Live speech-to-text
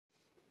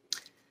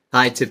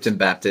Hi, Tipton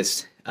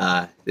Baptist.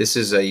 This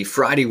is a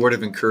Friday word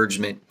of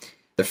encouragement,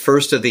 the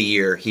first of the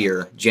year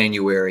here,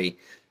 January.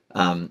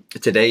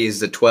 Today is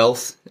the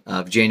 12th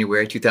of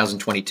January,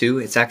 2022.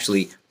 It's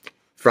actually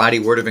Friday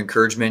word of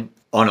encouragement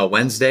on a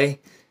Wednesday.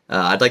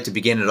 I'd like to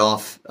begin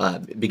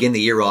the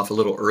year off a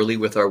little early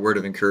with our word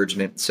of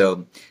encouragement.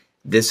 So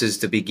this is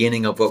the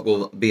beginning of what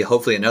will be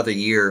hopefully another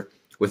year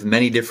with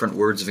many different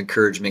words of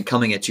encouragement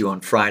coming at you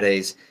on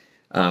Fridays.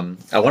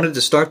 I wanted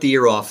to start the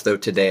year off, though,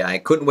 today. I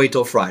couldn't wait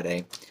till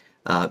Friday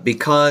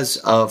because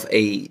of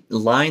a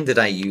line that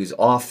I use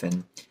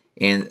often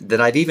and that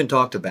I've even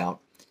talked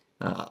about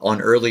on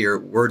earlier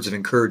words of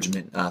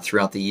encouragement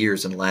throughout the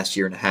years in the last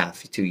year and a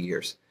half, 2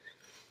 years.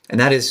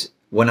 And that is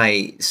when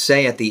I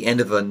say at the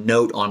end of a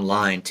note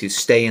online to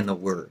stay in the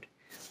Word.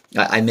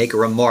 I make a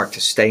remark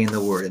to stay in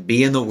the Word and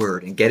be in the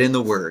Word and get in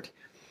the Word.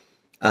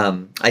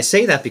 I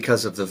say that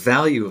because of the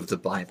value of the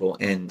Bible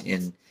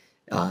and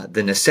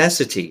the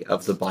necessity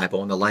of the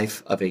Bible in the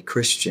life of a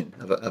Christian,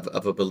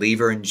 of a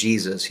believer in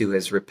Jesus who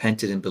has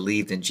repented and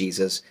believed in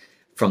Jesus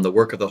from the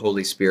work of the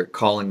Holy Spirit,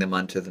 calling them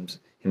unto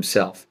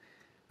himself.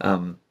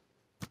 I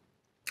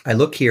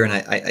look here and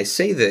I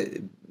say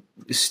that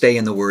stay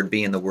in the Word,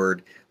 be in the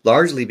Word,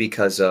 largely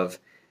because of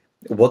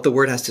what the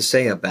Word has to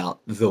say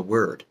about the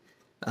Word.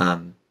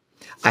 I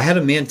had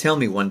a man tell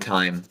me one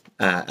time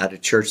at a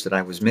church that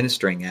I was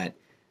ministering at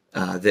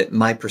that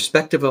my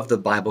perspective of the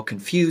Bible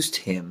confused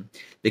him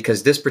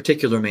because this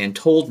particular man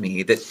told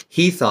me that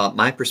he thought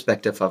my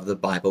perspective of the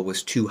Bible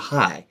was too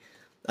high.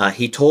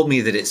 He told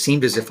me that it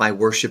seemed as if I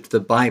worshiped the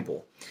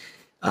Bible.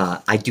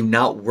 I do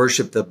not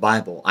worship the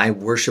Bible. I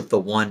worship the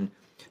one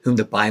whom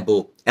the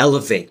Bible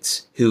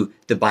elevates, who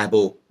the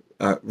Bible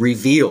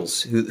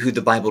reveals, who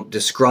the Bible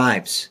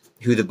describes,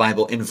 who the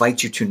Bible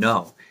invites you to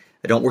know.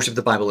 I don't worship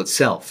the Bible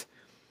itself.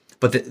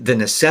 But the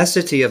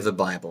necessity of the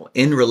Bible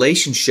in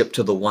relationship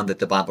to the one that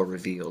the Bible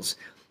reveals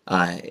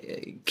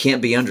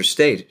can't be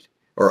understated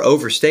or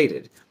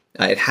overstated.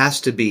 It has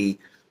to be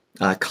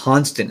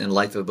constant in the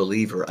life of a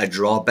believer, a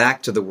draw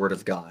back to the Word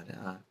of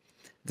God.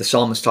 The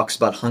psalmist talks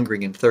about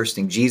hungering and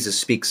thirsting. Jesus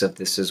speaks of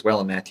this as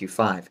well in Matthew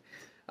 5.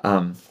 I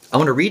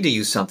want to read to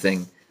you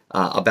something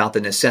about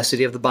the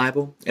necessity of the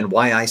Bible and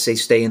why I say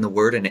stay in the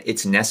Word, and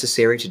it's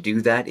necessary to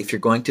do that. If you're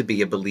going to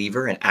be a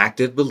believer, an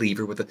active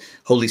believer with the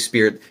Holy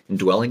Spirit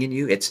indwelling in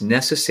you, it's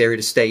necessary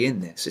to stay in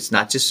this. It's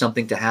not just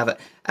something to have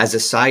as a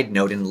side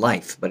note in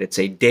life, but it's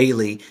a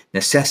daily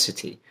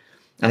necessity.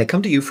 And I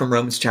come to you from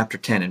Romans chapter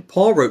 10, and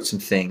Paul wrote some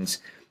things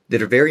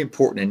that are very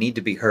important and need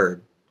to be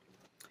heard.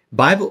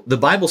 The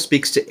Bible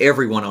speaks to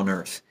everyone on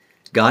earth.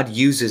 God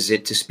uses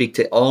it to speak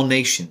to all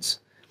nations,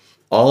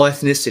 all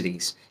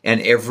ethnicities,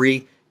 and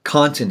every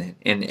continent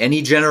and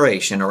any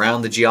generation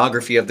around the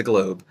geography of the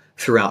globe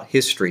throughout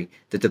history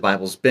that the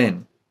Bible's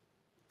been.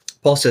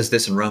 Paul says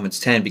this in Romans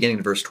 10, beginning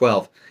in verse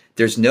 12.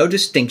 There's no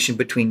distinction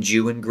between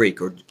Jew and Greek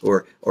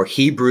or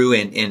Hebrew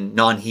and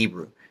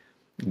non-Hebrew.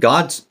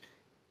 God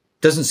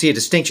doesn't see a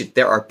distinction.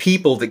 There are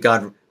people that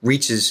God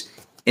reaches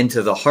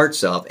into the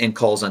hearts of and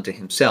calls unto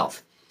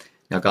himself.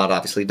 Now, God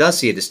obviously does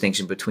see a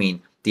distinction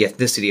between the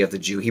ethnicity of the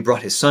Jew. He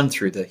brought his son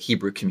through the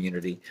Hebrew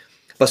community.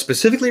 But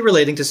specifically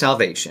relating to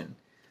salvation,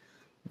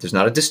 there's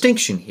not a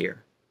distinction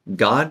here.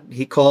 God,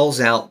 he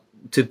calls out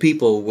to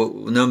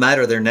people no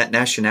matter their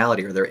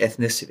nationality or their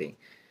ethnicity.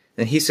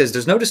 And he says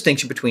there's no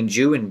distinction between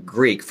Jew and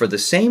Greek, for the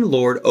same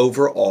Lord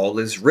over all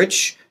is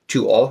rich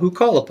to all who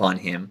call upon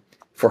him,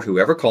 for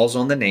whoever calls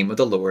on the name of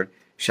the Lord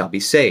shall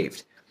be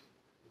saved.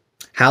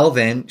 How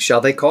then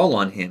shall they call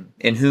on him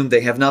in whom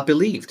they have not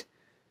believed?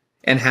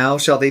 And how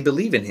shall they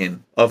believe in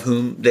him of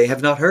whom they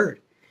have not heard?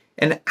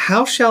 And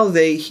how shall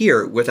they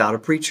hear without a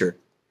preacher?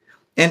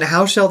 And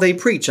how shall they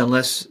preach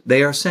unless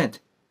they are sent?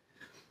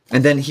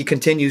 And then he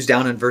continues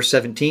down in verse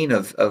 17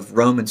 of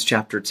Romans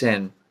chapter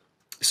 10.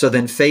 So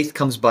then faith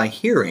comes by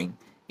hearing,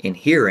 and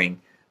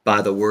hearing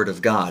by the word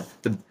of God.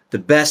 The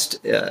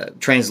best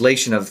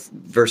translation of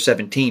verse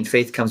 17,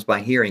 faith comes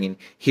by hearing, and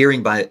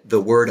hearing by the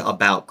word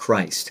about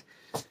Christ.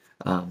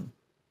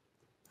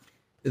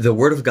 The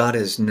word of God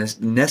is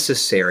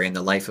necessary in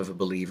the life of a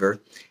believer,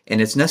 and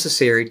it's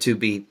necessary to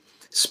be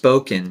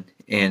spoken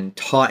and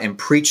taught and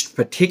preached,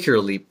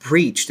 particularly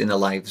preached in the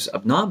lives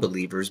of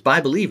non-believers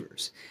by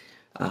believers.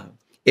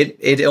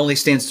 It only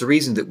stands to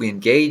reason that we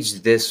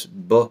engage this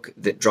book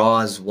that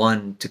draws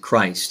one to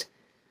Christ,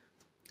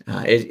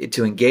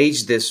 to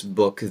engage this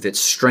book that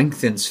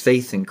strengthens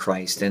faith in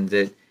Christ and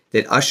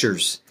that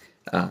ushers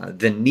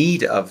the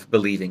need of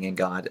believing in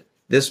God.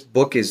 This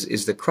book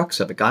is the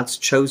crux of it. God's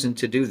chosen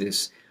to do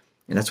this,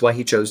 and that's why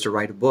he chose to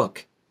write a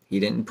book.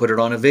 He didn't put it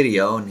on a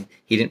video, and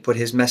he didn't put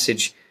his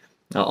message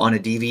on a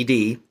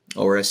DVD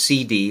or a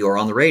CD or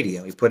on the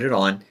radio. He put it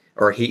on,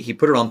 or he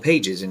put it on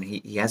pages, and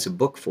he has a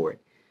book for it.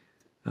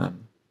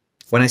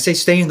 When I say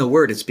stay in the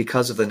Word, it's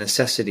because of the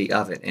necessity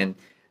of it. And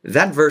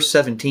that verse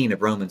 17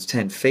 of Romans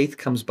 10, faith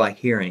comes by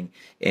hearing,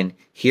 and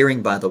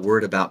hearing by the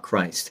word about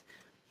Christ.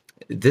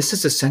 This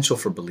is essential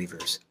for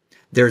believers.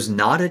 There's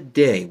not a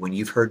day when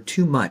you've heard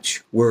too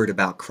much word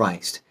about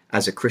Christ.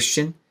 As a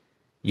Christian,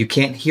 you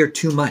can't hear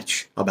too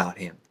much about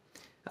him.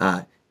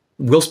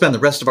 We'll spend the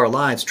rest of our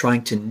lives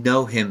trying to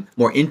know him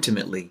more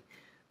intimately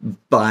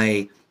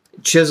by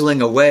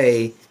chiseling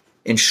away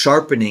and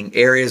sharpening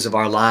areas of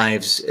our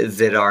lives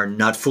that are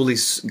not fully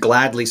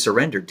gladly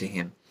surrendered to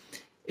him.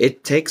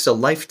 It takes a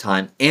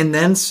lifetime and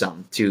then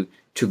some to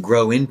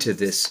grow into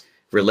this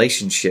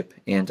relationship.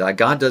 And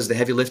God does the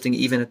heavy lifting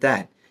even at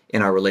that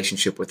in our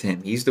relationship with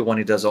him. He's the one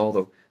who does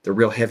all the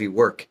real heavy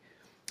work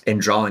in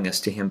drawing us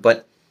to him.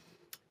 But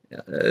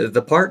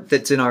the part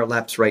that's in our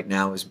laps right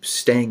now is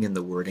staying in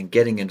the Word and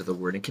getting into the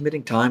Word and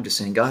committing time to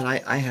saying, God,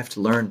 I have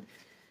to learn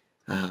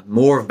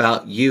more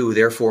about you,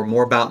 therefore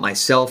more about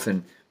myself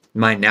and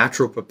my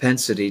natural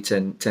propensity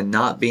to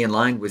not be in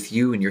line with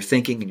you and your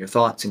thinking and your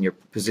thoughts and your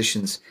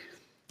positions.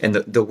 And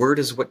the Word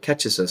is what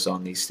catches us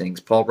on these things.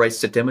 Paul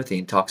writes to Timothy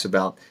and talks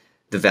about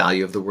the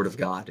value of the Word of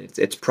God.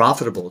 It's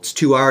profitable. It's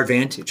to our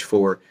advantage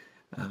for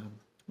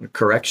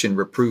correction,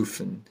 reproof,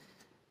 and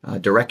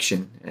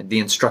direction, and the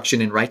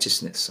instruction in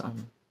righteousness.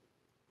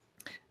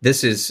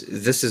 This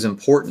is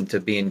important to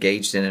be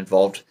engaged and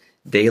involved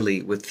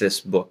daily with this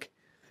book.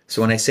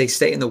 So when I say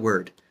stay in the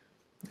Word,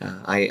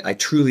 I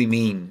truly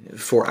mean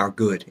for our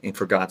good and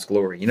for God's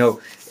glory. You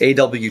know,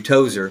 A.W.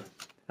 Tozer,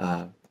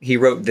 he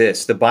wrote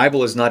this: "The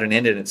Bible is not an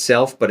end in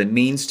itself, but a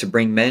means to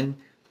bring men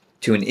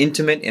to an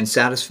intimate and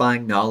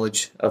satisfying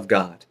knowledge of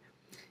God."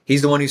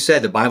 He's the one who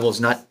said the Bible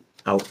is not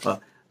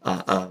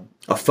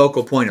a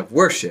focal point of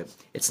worship.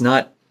 It's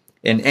not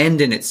an end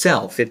in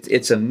itself.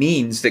 It's a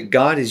means that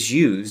God has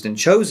used and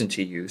chosen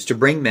to use to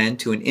bring men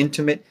to an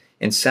intimate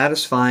and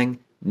satisfying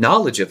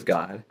knowledge of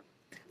God,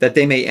 that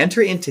they may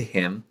enter into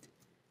him,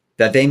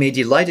 that they may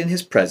delight in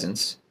his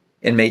presence,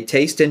 and may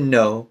taste and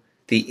know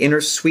the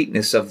inner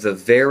sweetness of the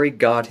very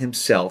God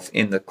himself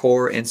in the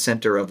core and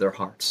center of their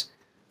hearts.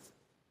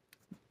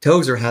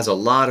 Tozer has a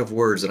lot of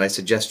words that I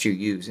suggest you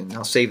use, and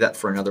I'll save that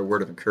for another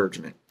word of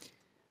encouragement.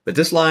 But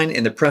this line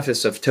in the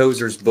preface of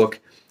Tozer's book,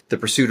 The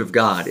Pursuit of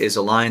God, is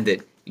a line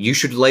that you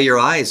should lay your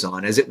eyes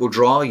on, as it will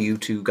draw you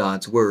to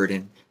God's Word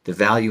and the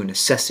value and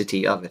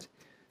necessity of it.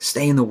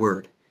 Stay in the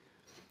Word.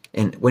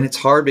 And when it's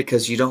hard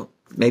because you don't,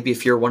 maybe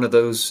if you're one of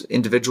those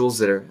individuals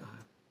that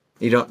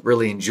you don't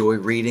really enjoy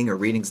reading, or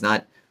reading's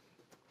not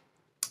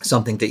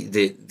something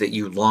that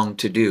you long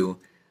to do,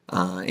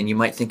 and you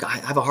might think, I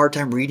have a hard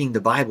time reading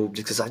the Bible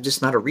because I'm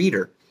just not a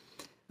reader.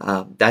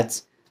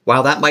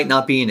 While that might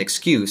not be an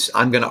excuse,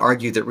 I'm going to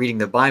argue that reading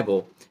the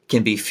Bible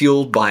can be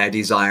fueled by a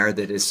desire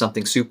that is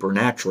something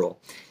supernatural.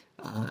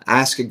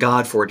 Ask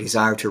God for a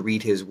desire to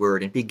read his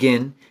Word, and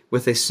begin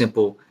with a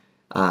simple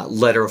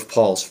letter of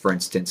Paul's, for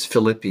instance,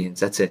 Philippians.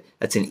 That's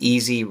an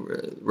easy,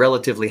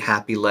 relatively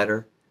happy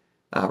letter.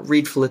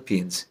 Read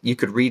Philippians. You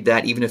could read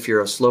that even if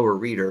you're a slower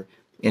reader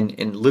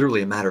in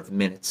literally a matter of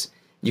minutes.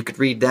 You could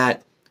read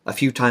that a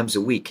few times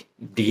a week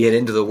to get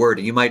into the Word.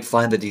 You might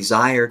find the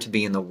desire to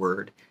be in the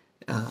Word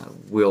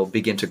will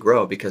begin to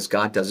grow, because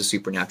God does a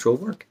supernatural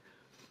work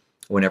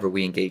whenever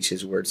we engage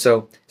his Word.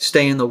 So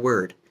stay in the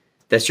Word.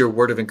 That's your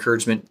word of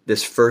encouragement,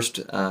 this first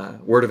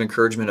word of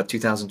encouragement of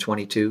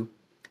 2022.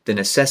 The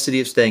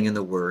necessity of staying in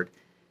the Word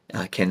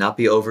cannot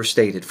be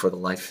overstated for the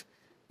life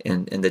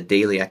and the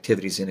daily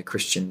activities in a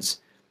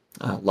Christian's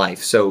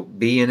life. So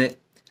be in it.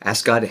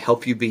 Ask God to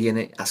help you be in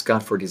it. Ask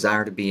God for a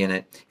desire to be in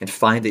it, and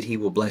find that he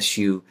will bless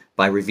you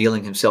by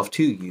revealing himself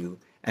to you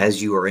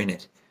as you are in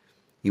it.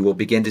 You will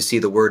begin to see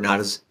the Word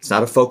it's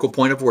not a focal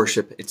point of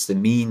worship. It's the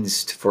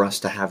means for us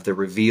to have the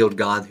revealed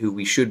God who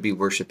we should be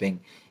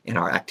worshiping in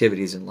our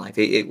activities in life.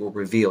 It will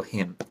reveal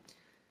him.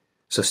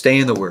 So stay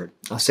in the Word.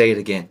 I'll say it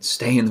again.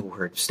 Stay in the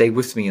Word. Stay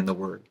with me in the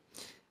Word.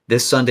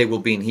 This Sunday will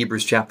be in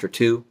Hebrews chapter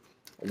 2.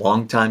 A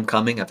long time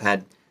coming. I've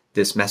had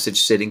this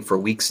message sitting for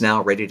weeks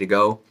now, ready to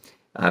go.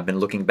 I've been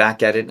looking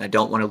back at it, and I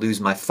don't want to lose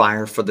my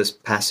fire for this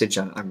passage.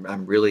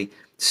 I'm really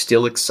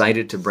still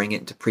excited to bring it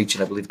and to preach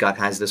it. I believe God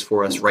has this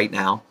for us right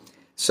now.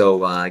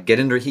 So get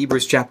into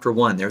Hebrews chapter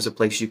 1. There's a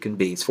place you can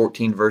be. It's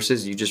 14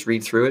 verses. You just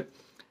read through it.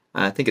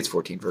 I think it's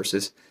 14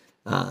 verses.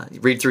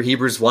 Read through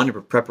Hebrews 1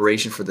 in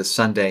preparation for this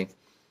Sunday,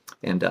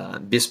 and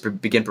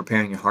just begin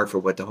preparing your heart for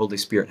what the Holy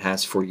Spirit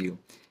has for you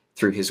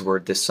through his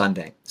Word this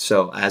Sunday.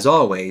 So as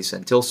always,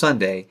 until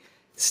Sunday,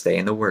 stay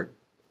in the Word.